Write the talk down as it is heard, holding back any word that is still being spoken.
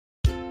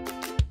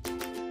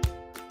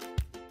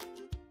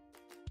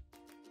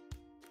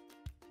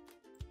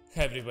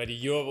Hi everybody,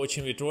 you're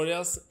watching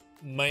Vitorials.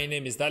 My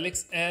name is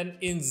Alex, and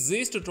in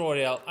this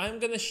tutorial I'm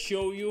gonna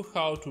show you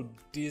how to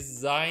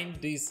design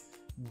this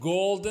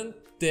golden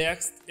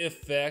text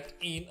effect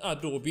in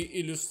Adobe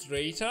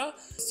Illustrator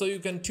so you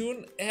can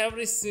turn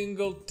every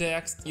single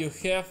text you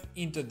have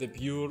into the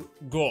pure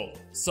gold.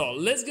 So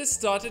let's get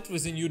started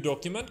with a new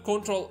document.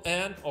 Ctrl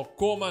N or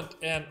Command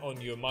N on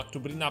your Mac to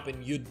bring up a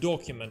new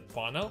document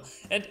panel,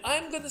 and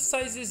I'm gonna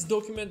size this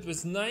document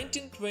with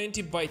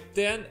 1920 by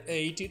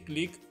 1080.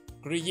 Click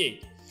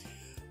Create.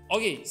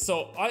 Okay,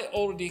 so I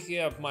already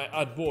have my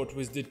artboard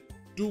with the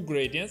two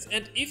gradients,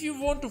 and if you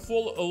want to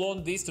follow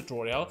along this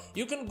tutorial,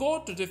 you can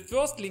go to the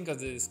first link in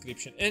the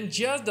description and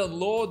just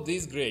download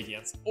these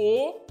gradients,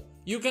 or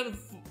you can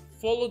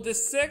follow the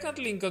second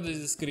link in the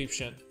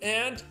description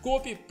and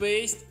copy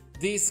paste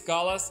these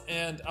colors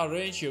and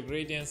arrange your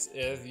gradients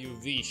as you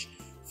wish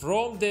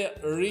from the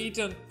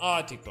written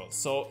article.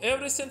 So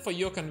everything for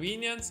your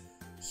convenience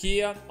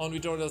here on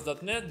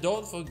vitorials.net.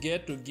 Don't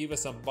forget to give a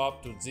thumb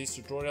up to this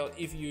tutorial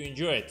if you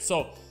enjoy it.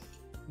 So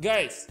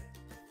guys,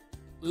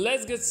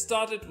 let's get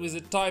started with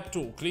the type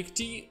tool. Click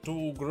T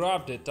to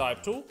grab the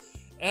type tool,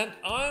 and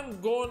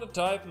I'm gonna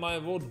type my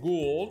word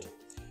gold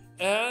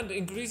and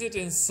increase it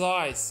in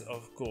size,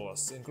 of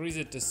course. Increase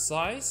it to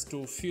size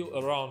to fill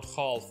around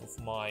half of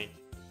my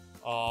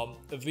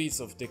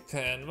width of the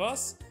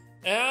canvas,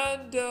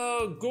 and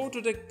go to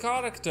the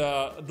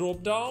character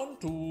drop down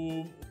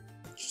to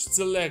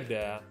select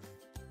the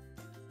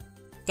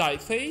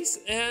typeface,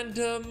 and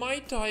my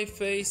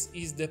typeface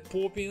is the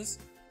Poppins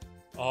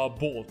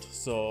bold.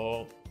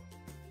 So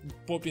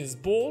Poppins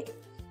bold,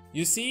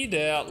 you see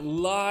the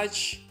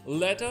large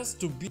letters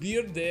to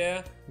build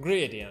their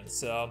gradients.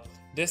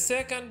 The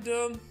second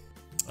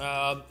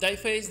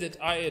typeface that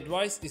I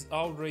advise is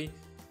Audrey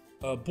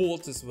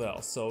bold as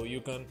well, so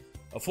you can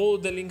follow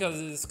the link in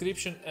the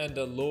description and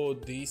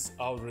download this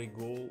Audrey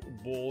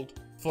bold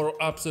for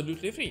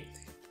absolutely free.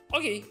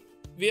 Okay,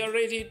 we are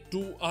ready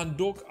to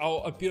undock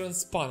our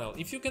appearance panel.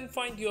 If you can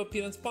find your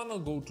appearance panel,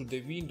 go to the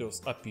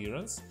Windows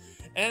Appearance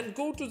and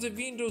go to the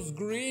Windows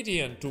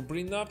Gradient to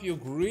bring up your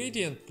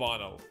gradient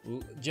panel,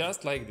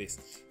 just like this.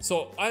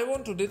 So I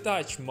want to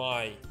detach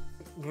my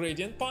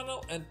gradient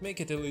panel and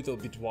make it a little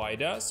bit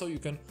wider so you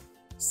can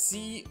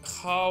see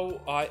how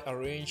I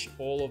arrange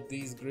all of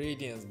these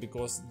gradients,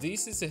 because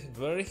this is a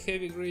very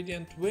heavy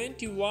gradient,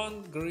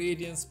 21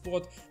 gradient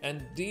spot,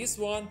 and this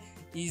one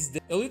is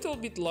a little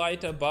bit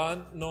lighter,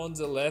 but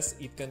nonetheless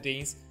it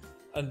contains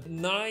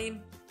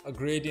 9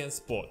 gradient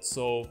spots.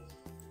 So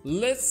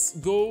let's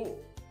go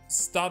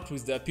start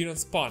with the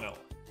appearance panel.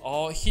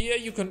 Here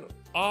you can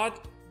add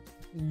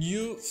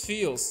new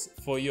fields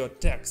for your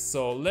text.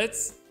 So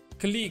let's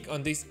click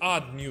on this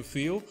add new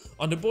field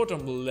on the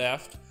bottom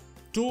left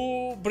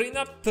to bring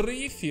up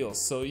 3 fields.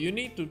 So you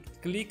need to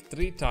click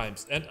 3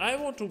 times, and I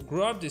want to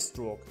grab this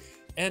stroke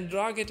and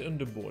drag it on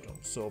the bottom.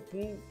 So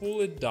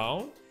pull it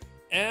down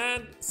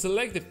and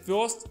select the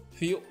first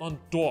field on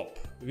top.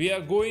 We are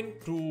going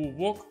to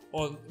work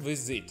on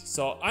with it.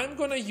 So I'm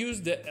gonna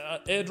use the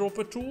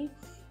airdropper tool,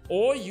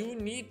 or you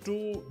need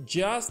to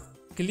just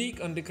click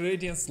on the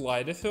gradient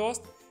slider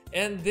first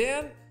and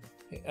then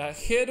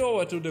head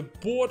over to the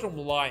bottom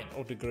line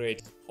of the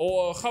gradient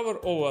or hover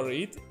over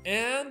it,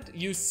 and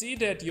you see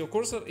that your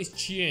cursor is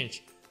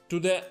changed to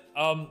the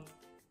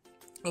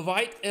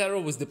white arrow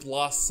with the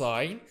plus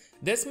sign.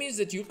 That means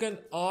that you can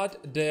add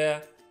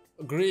the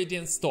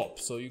gradient stop,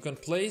 so you can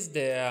place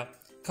the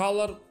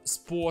color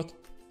spot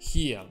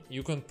here.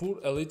 You can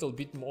put a little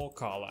bit more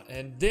color,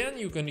 and then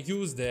you can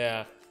use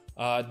the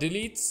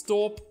delete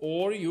stop,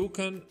 or you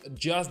can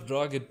just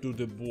drag it to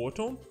the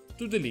bottom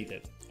to delete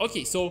it.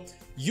 Okay, so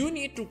you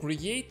need to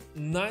create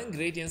 9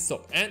 gradient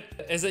stop, and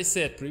as I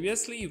said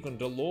previously, you can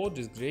download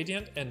this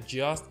gradient and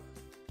just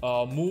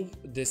move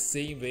the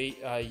same way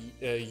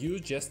you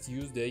just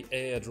use the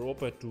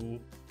airdropper to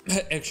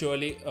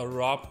actually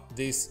wrap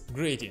this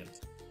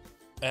gradient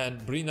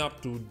and bring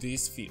up to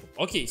this field.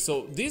 Okay,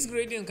 so this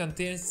gradient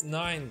contains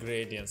 9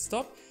 gradient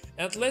stop,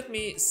 and let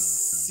me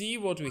see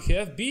what we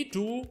have.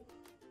 B2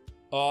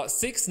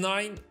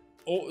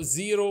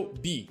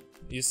 6900B.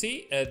 You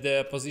see, at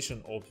the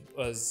position of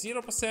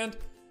 0%,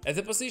 at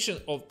the position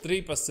of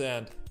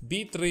 3%,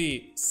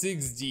 B3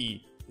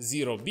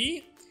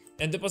 6D0B,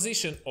 and the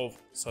position of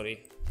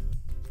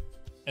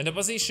and the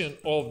position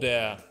of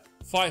the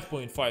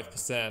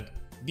 5.5%,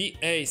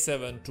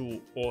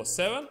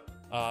 BA7207.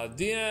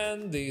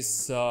 Then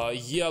this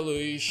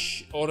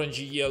yellowish,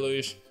 orangey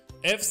yellowish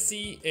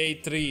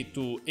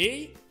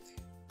FC832A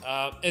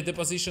at the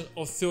position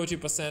of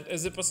 30%,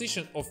 at the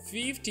position of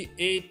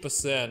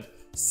 58%,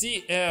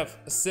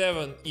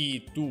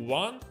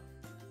 CF7E21,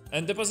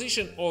 and the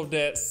position of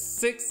the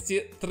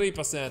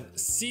 63%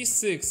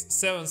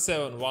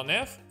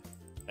 C6771F,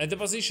 and the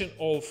position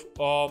of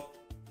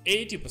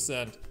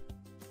 80%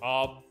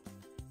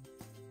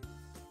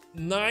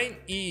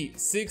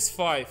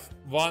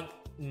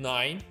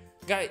 9E6519.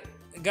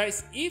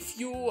 Guys, if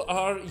you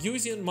are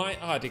using my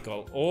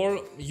article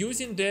or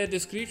using the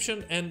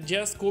description and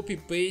just copy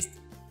paste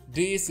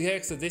this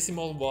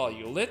hexadecimal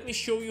value. Let me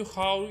show you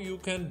how you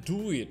can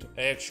do it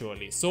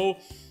actually. So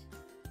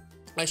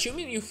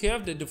assuming you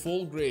have the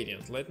default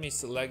gradient, let me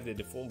select the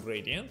default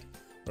gradient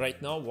right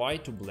now,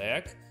 white to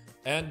black,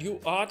 and you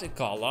add a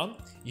color.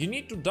 You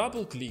need to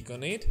double click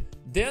on it,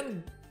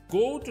 then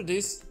go to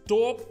this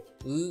top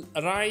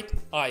right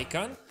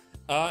icon,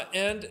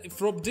 and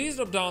from this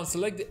drop down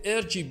select the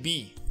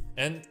RGB,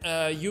 and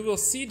you will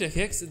see the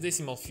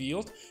hexadecimal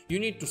field. You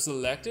need to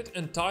select it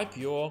and type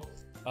your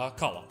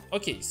color.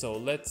 Okay, so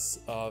let's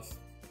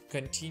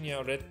continue.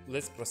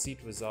 Let's proceed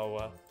with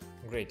our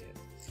gradient.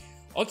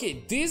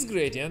 Okay, this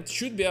gradient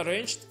should be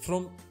arranged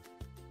from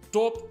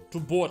top to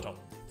bottom.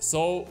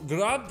 So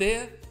grab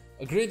the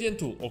gradient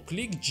tool or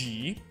click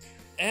G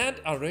and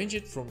arrange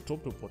it from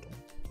top to bottom,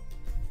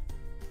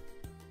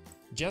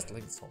 just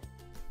like so.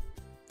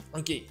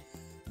 Okay,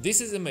 this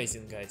is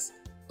amazing, guys.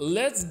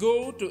 Let's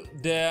go to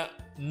the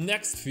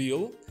next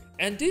fill,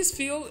 and this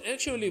fill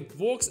actually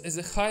works as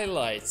a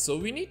highlight. So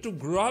we need to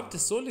grab the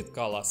solid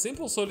color,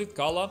 simple solid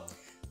color,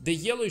 the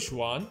yellowish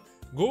one,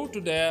 go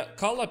to the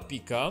color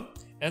picker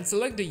and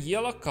select the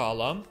yellow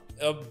color,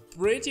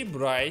 pretty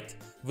bright,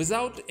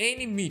 without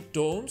any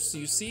midtones.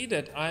 You see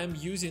that I am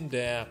using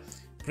the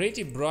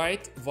pretty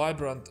bright,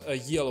 vibrant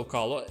yellow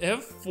color,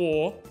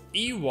 F4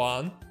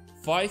 E1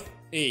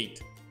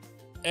 58,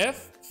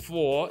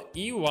 F4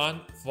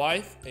 E1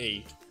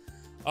 58.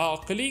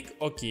 Click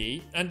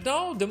OK, and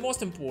now the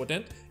most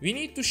important, we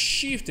need to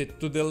shift it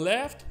to the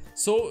left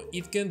so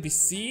it can be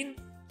seen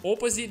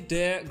opposite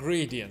the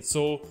gradient.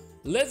 So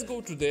let's go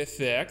to the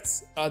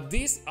effects,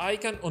 this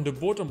icon on the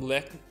bottom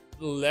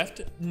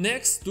left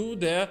next to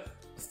the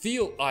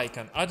fill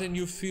icon, add a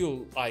new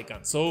fill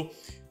icon. So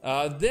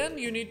then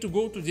you need to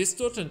go to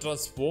distort and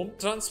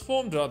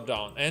transform drop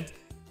down, and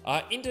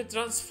in the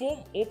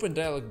transform open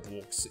dialog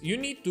box you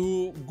need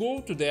to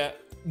go to the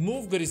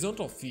move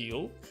horizontal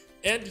fill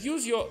and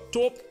use your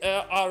top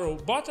arrow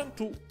button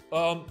to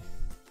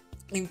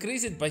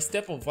increase it by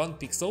step of 1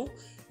 pixel.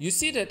 You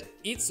see that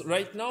it's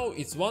right now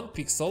it's 1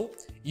 pixel.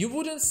 You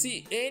wouldn't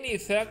see any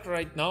effect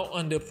right now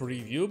on the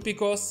preview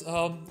because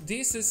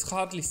this is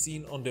hardly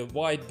seen on the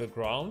white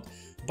background,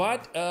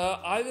 but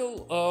I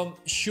will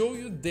show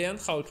you then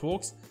how it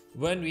works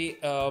when we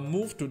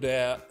move to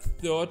the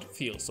third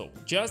fill. So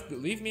just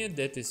believe me,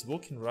 that is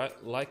working right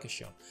like a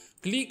shot.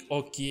 Click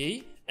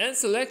OK and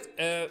select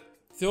a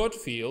third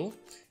fill.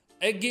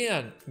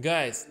 Again,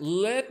 guys,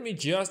 let me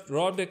just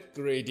draw the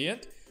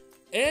gradient.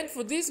 And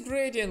for this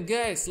gradient,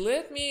 guys,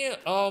 let me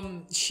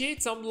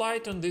shed some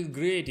light on this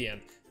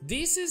gradient.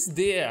 This is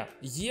the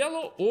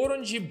yellow,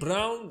 orangey,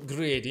 brown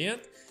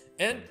gradient,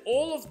 and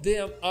all of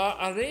them are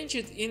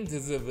arranged in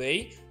the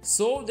way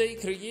so they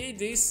create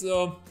this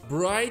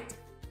bright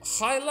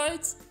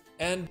highlights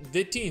and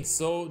the tints.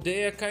 So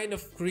they are kind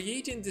of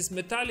creating this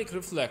metallic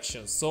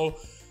reflection. So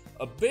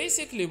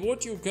basically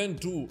what you can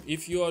do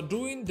if you are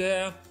doing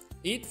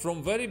it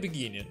from very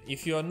beginning,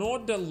 if you are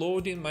not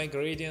downloading my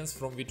gradients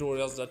from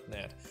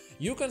vitorials.net,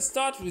 you can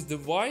start with the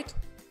white,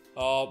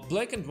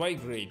 black and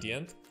white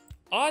gradient,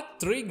 add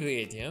 3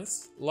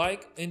 gradients,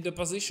 like in the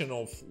position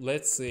of,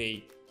 let's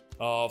say,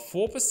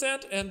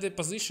 4% and the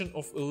position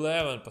of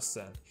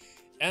 11%,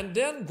 and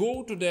then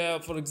go to the,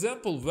 for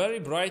example, very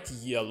bright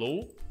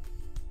yellow,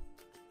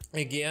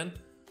 again,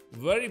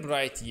 very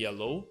bright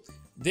yellow.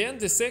 Then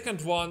the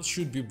second one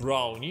should be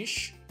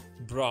brownish,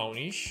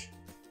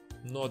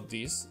 not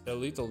this, a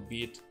little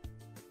bit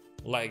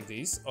like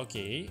this,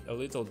 okay, a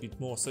little bit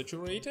more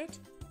saturated.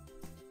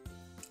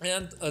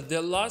 And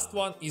the last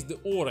one is the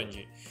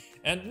orangey.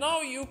 And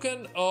now you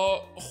can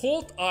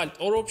hold Alt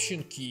or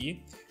Option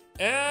key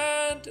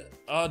and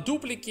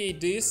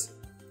duplicate this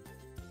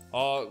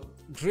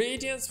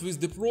gradients with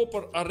the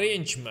proper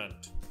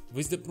arrangement.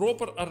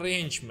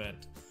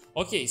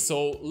 Okay,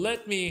 so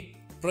let me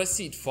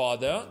proceed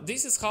further.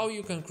 This is how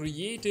you can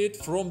create it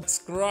from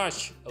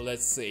scratch,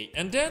 let's say,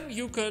 and then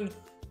you can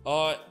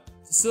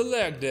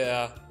select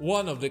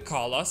one of the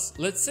colors.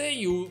 Let's say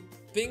you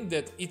think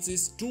that it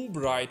is too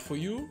bright for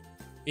you,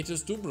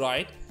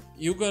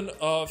 you can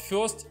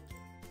first,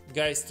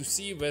 guys, to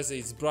see whether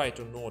it's bright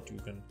or not, you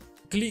can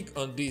click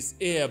on these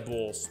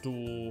airballs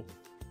to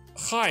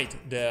hide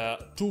the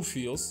 2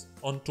 fills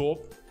on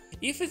top.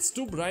 If it's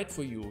too bright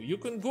for you, you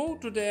can go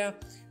to the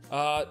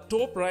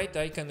top right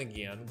icon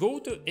again, go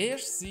to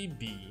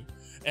RGB,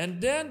 and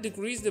then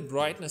decrease the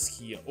brightness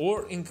here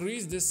or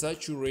increase the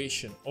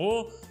saturation,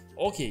 or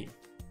okay,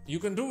 you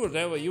can do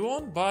whatever you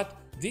want, but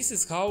this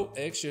is how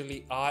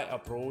actually I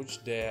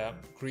approach the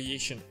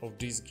creation of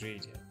this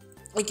gradient.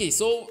 Okay,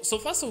 so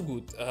far so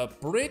good,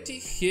 pretty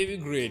heavy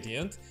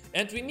gradient,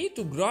 and we need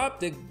to grab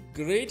the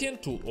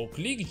gradient tool or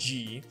click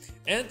G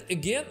and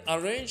again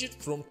arrange it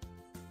from,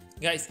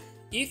 guys,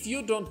 if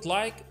you don't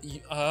like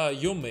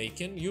your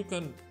making, you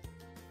can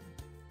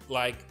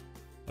like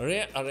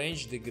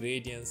rearrange the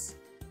gradients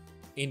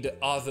in the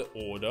other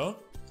order.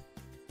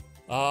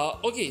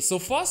 Okay, so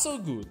far so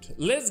good.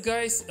 Let's,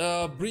 guys,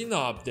 bring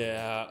up the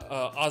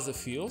other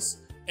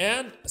fields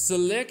and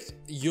select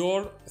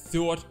your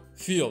third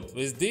field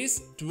with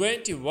this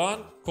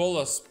 21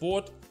 color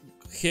spot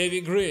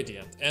heavy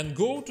gradient and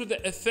go to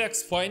the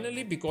effects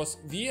finally, because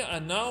we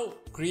are now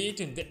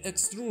creating the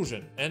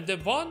extrusion. And the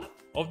one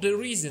of the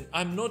reason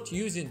I'm not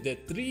using the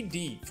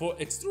 3D for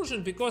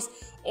extrusion, because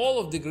all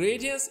of the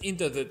gradients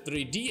into the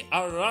 3D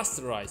are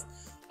rasterized.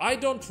 I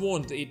don't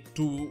want it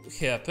to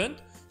happen,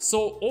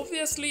 so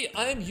obviously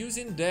I'm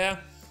using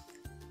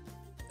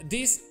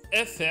these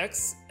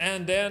effects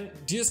and then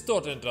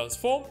distort and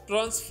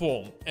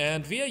transform,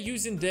 and we are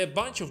using the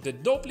bunch of the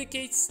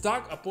duplicates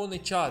stacked upon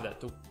each other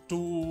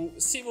to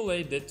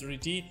simulate the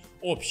 3D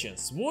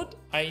options. What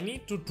I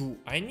need to do,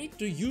 I need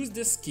to use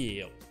the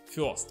scale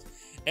first,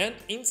 and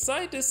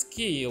inside the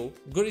scale,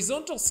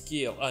 horizontal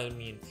scale,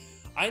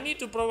 I need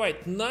to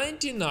provide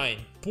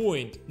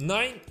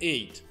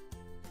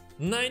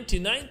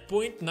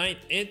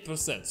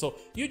 99.98%. So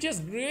you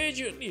just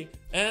gradually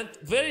and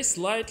very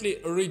slightly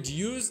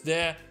reduce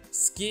the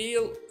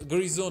scale,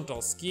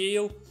 horizontal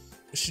scale,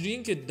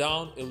 shrink it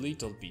down a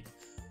little bit.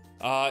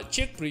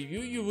 Check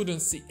preview, you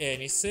wouldn't see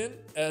anything.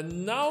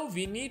 And now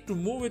we need to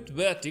move it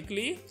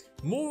vertically,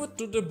 move it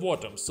to the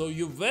bottom. So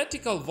your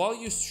vertical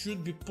values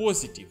should be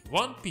positive,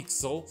 1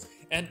 pixel.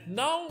 And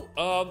now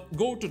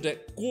go to the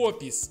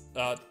copies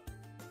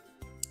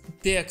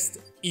text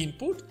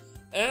input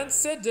and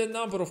set the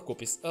number of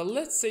copies.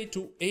 Let's say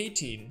to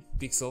 18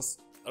 pixels.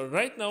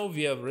 Right now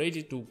we are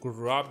ready to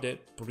grab the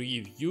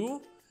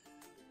preview.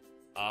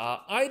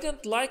 I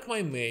don't like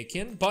my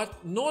making,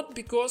 but not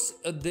because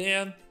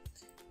the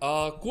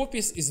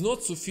copies is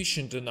not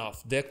sufficient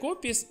enough. The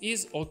copies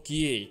is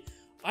okay.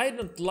 I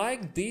don't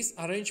like this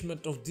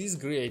arrangement of this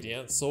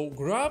gradient, so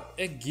grab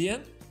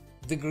again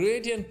the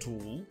gradient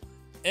tool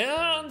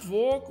and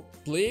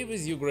play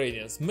with your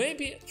gradients.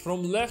 Maybe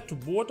from left to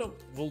bottom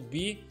will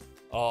be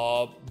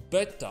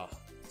better.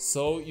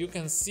 So you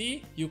can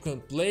see, you can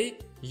play,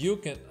 you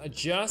can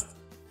adjust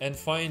and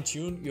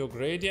fine-tune your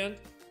gradient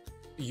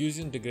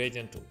using the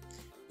gradient tool.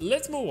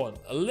 Let's move on.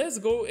 Let's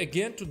go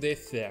again to the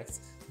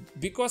effects,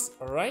 because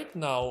right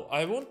now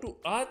I want to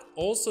add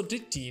also the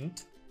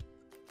tint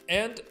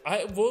and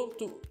I want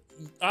to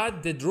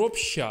add the drop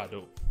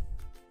shadow.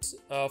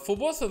 For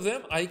both of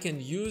them I can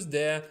use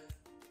the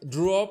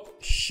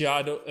drop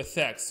shadow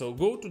effect. So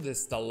go to the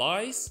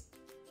stylize,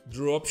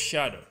 drop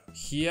shadow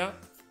here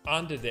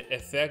under the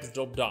effects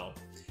drop down.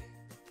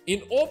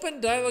 In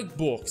open dialog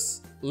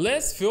box,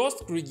 let's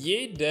first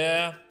create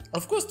the,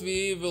 of course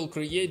we will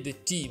create the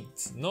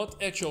tint, not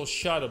actual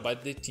shadow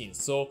but the tint.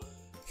 So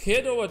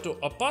head over to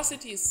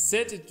opacity,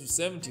 set it to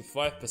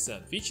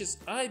 75%, which is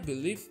I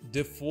believe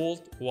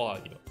default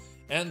value,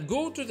 and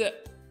go to the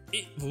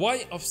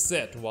Y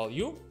offset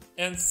value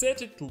and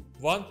set it to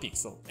 1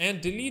 pixel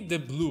and delete the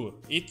blur.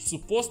 It's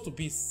supposed to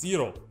be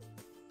 0.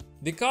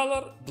 The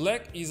color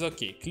black is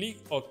okay. Click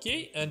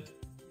OK and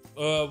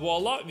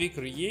voila, we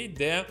create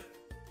the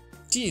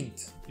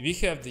tint. We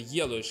have the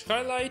yellowish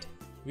highlight,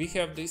 we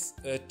have this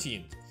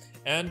tint.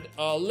 And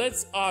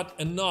let's add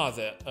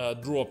another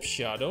drop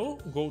shadow.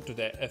 Go to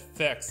the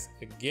effects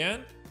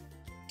again,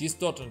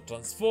 distort and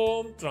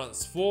transform,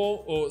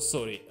 oh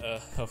sorry,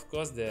 of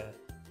course the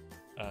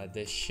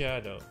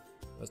shadow.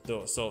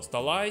 So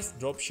stylize,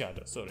 drop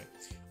shadow, sorry.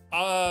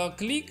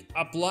 Click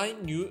apply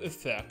new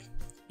effect.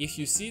 If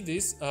you see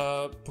this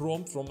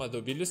prompt from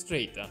Adobe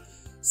Illustrator,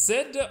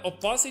 set the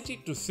opacity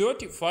to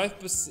 35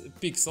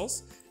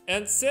 pixels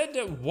and set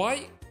the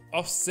Y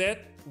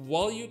offset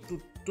value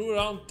to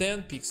around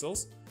 10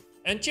 pixels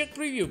and check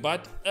preview.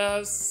 But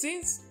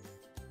since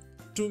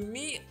to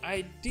me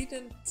I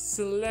didn't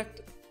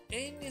select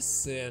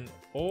anything,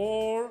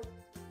 or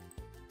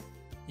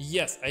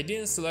yes, I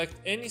didn't select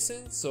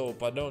anything, so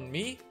pardon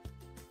me.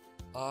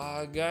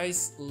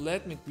 Guys,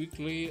 let me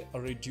quickly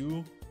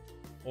redo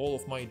all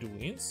of my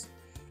doings.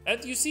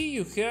 And you see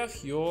you have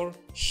your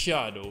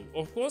shadow.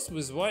 Of course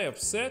with Y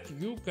offset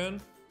you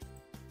can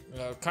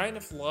kind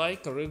of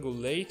like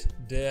regulate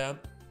the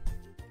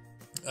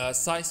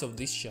size of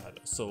this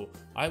shadow. So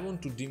I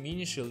want to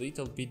diminish a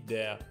little bit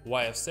the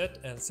Y offset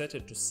and set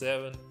it to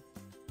 7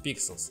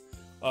 pixels.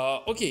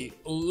 Okay,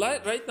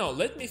 right now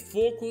let me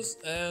focus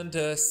and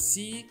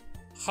see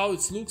how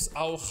it looks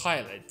our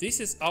highlight. This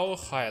is our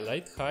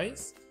highlight,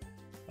 guys.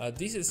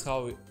 This is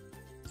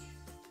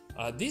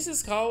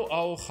how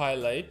our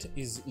highlight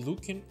is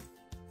looking,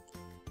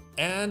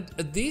 and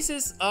this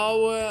is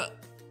our,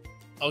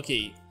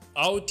 okay,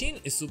 our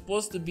tint is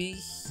supposed to be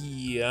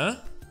here,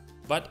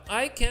 but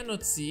I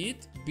cannot see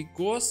it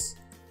because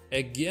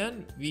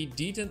again we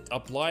didn't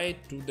apply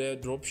it to the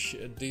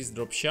this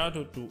drop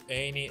shadow to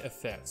any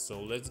effect.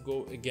 So let's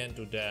go again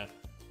to the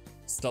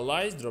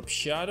stylize, drop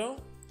shadow,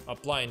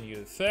 apply new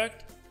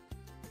effect,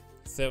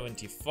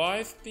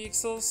 75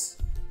 pixels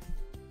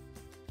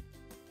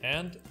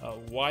and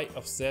Y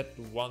offset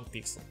to 1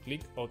 pixel.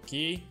 Click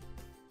OK.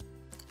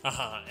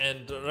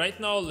 And right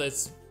now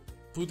let's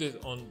put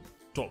it on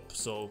top.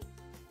 So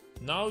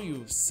now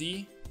you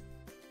see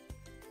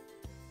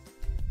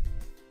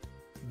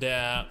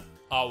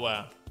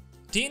our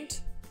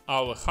tint,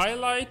 our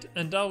highlight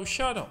and our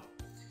shadow.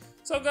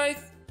 So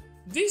guys,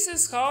 This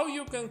is how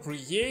you can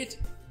create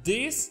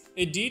this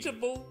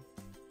editable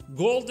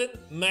golden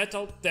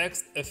metal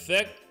text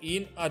effect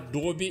in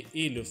Adobe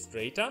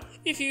Illustrator.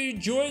 If you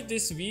enjoyed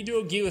this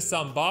video, give a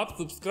thumb up,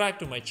 subscribe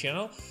to my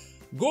channel.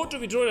 Go to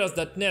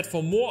vitorials.net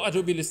for more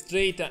Adobe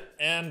Illustrator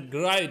and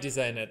graphic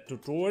designer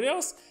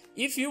tutorials.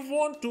 If you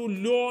want to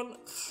learn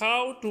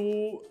how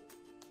to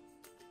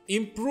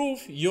improve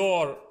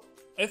your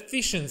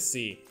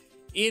efficiency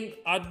in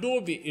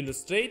Adobe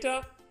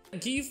Illustrator,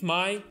 give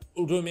my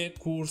Udemy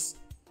course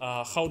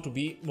how to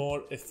be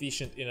more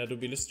efficient in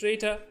Adobe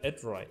Illustrator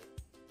at right.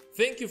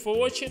 Thank you for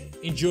watching,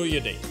 enjoy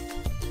your day.